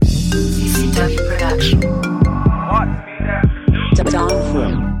Ducky Production.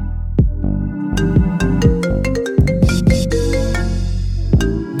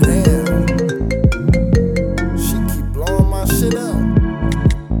 Damn, she keep blowing my shit up.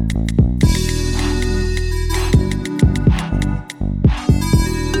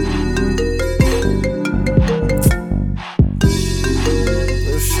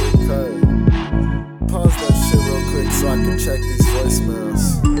 This shit crazy. Pause that shit real quick so I can check these voicemails.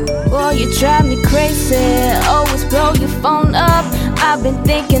 Boy, you drive me crazy, always blow your phone up. I've been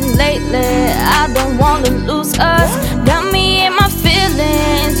thinking lately, I don't wanna lose us. Got me in my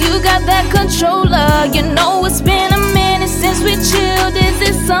feelings, you got that controller. You know it's been a minute since we chilled. Is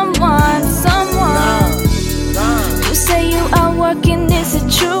it someone? You say you are working, is it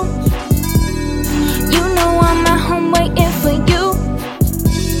true? You know I'm at home waiting for you.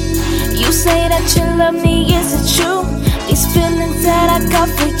 You say that you love me, is it true? These feelings that I got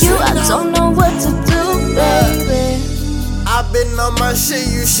for you, I don't know what to do, baby. I've been on my shit,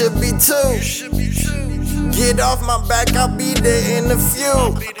 you should be too. Get off my back, I'll be there in a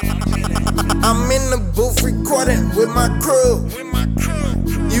few. I'm in the booth recording with my crew.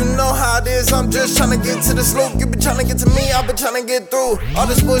 You know how it is, I'm just tryna get to this loop. You been tryna get to me, I've been tryna get through. All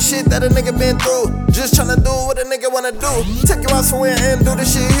this bullshit that a nigga been through. Just tryna do what a nigga wanna do. Take you out somewhere and do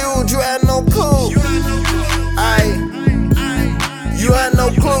this shit huge, you had no clue. You had no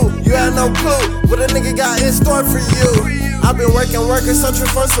clue, you had no clue what a nigga got in store for you. I've been working, searching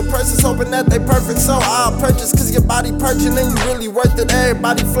for some persons, hoping that they perfect. So I'll purchase, cause your body purging and you really worth it.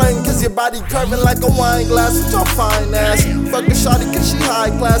 Everybody flame, cause your body curving like a wine glass with your fine ass. Fuck a shawty cause she high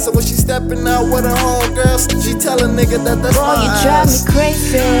class, and when she stepping out with her homegirls, she tell a nigga that that's Boy, my you ass. drive me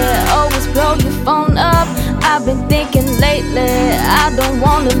crazy, always blow your phone up. I've been thinking lately, I don't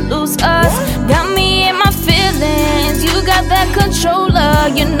wanna lose us. Got me in my feelings, you got that controller.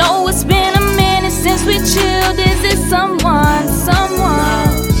 You know it's been a minute since we chilled. Is it someone?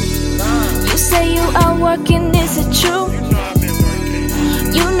 You say you are working, is it true?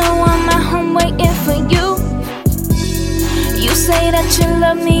 You know I'm at home waiting for you. You say that you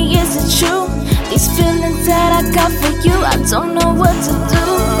love me, is it true? These feelings that I got for you, I don't know what to do,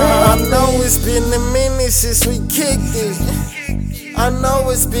 baby. I know it's been a minute since we kicked it. I know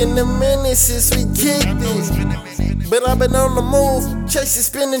it's been a minute since we kicked it. But I've been on the move, chasing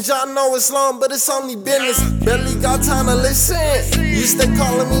spinach. I know it's long, but it's only business. Barely got time to listen. You stay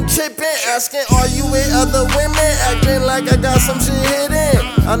calling me trippin', asking, are you with other women? Acting like I got some shit hidden.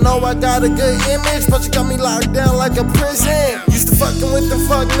 I know I got a good image, but you got me locked down like a prison. Used to fucking with the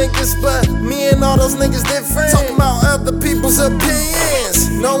fuck niggas, but me and all those niggas different. Talking about other people's opinions,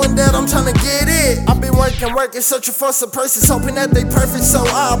 knowing that I'm tryna get it. I've been working, searching for some persons, hoping that they perfect. So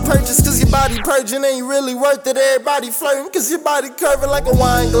I'll purchase, cause your body purging ain't really worth it. Everybody flirting, cause your body curving like a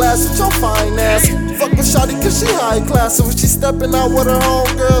wine glass with your fine ass. Fuck with shawty cause she high class, so when she stepping out with her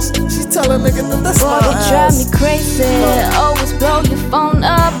homegirls, she tell a nigga that that's my Boy, you drive me ass. crazy, always blow your phone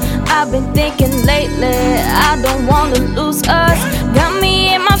up. I've been thinking lately, I don't wanna lose us. Got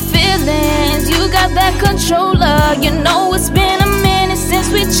me in my feelings, you got that controller. You know it's been a minute since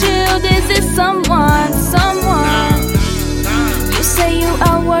we chilled. Is it someone? You say you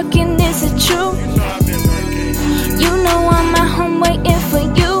are working, is it true? You know I'm at home waiting for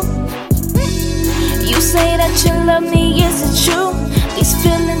you. You say that you love me, is it true? These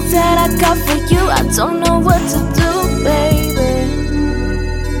feelings that I got for you, I don't know what to do, baby.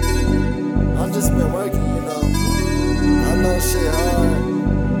 I've just been working, you know. I know shit hard.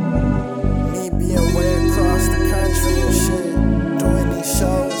 Me being way across the country and shit, doing these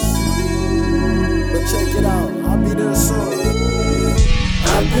shows. But check it out, I'll be there soon.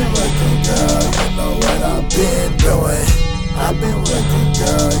 I've been working, girl, you know what I've been doing. I've been working,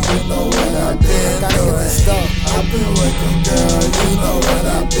 girl, you know what I've been doing. I've been working, girl, you know what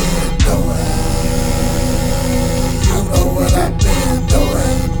I've been doing. You know what I've been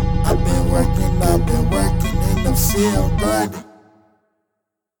doing. I've been working in the field, buddy.